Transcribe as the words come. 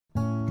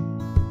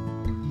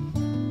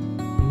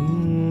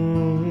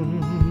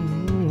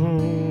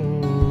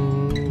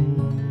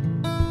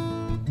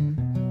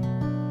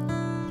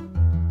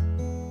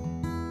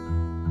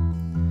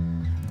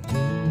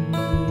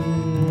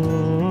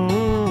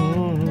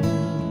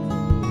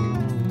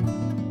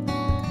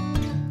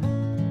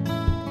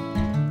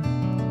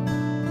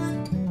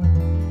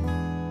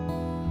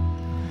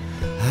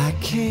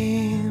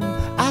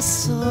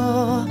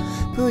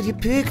with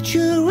your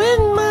picture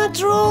in my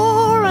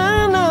drawer,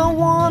 and I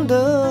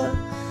wander,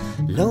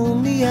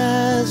 lonely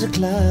as a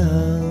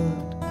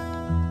cloud.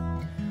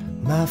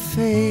 My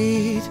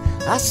fate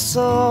I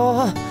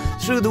saw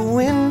through the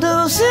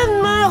windows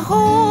in my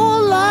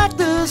hole, like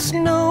the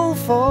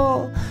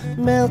snowfall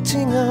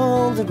melting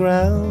on the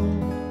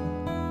ground.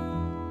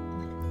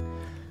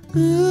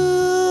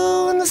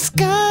 Ooh, and the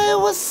sky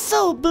was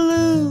so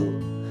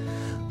blue,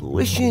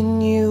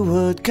 wishing you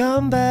would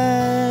come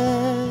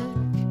back.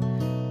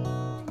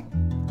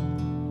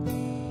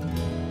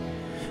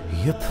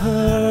 Your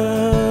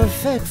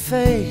perfect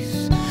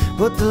face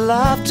put the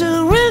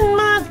laughter in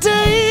my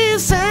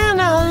days,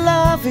 and I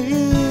love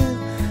you,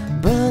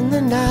 burn the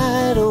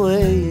night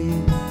away.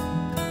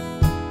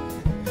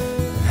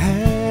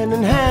 Hand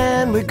in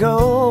hand we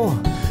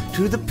go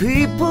to the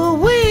people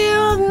we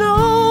all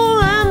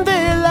know, and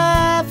they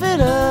laugh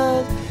at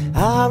us,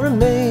 our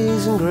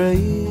amazing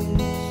grace.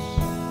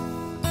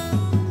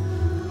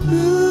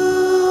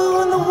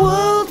 Ooh, and the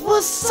world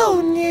was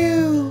so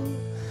new,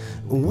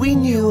 we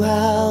knew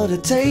how to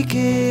take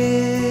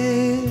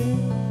it.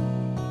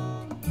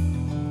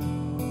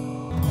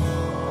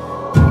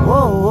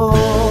 Whoa, whoa.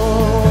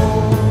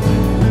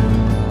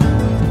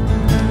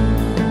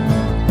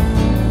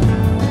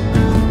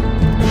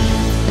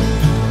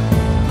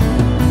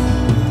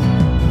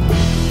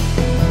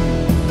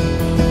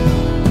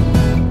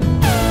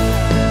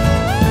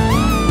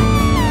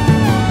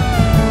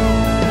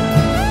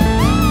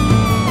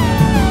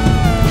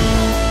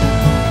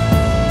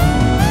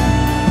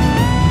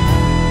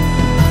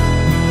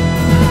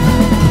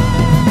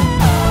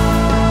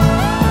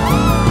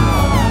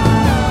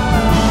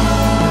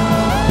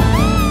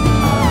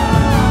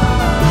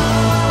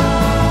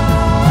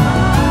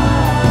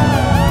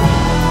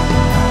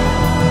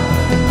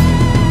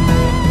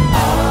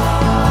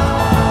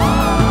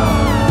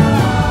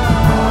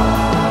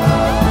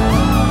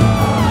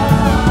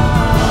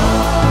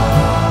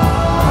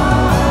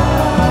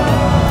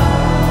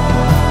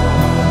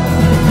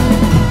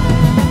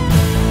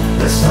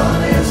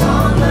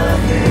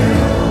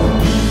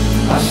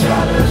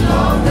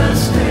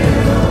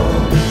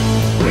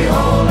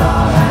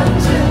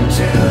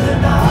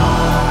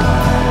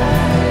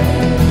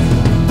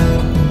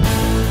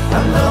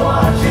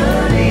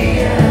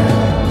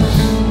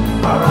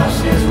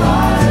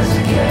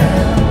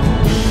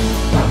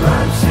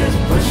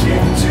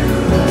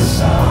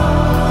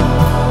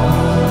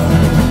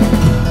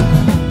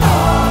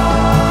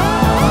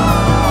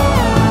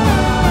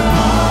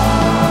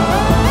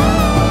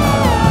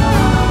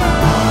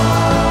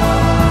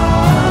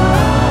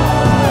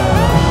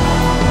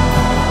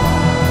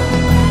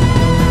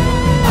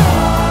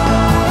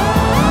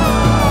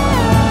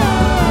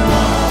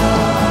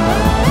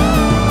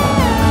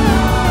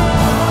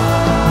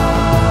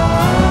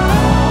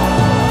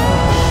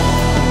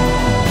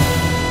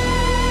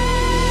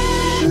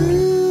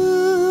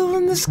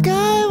 The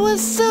sky was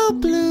so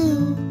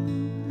blue,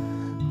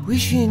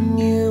 wishing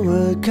you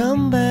would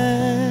come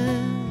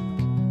back.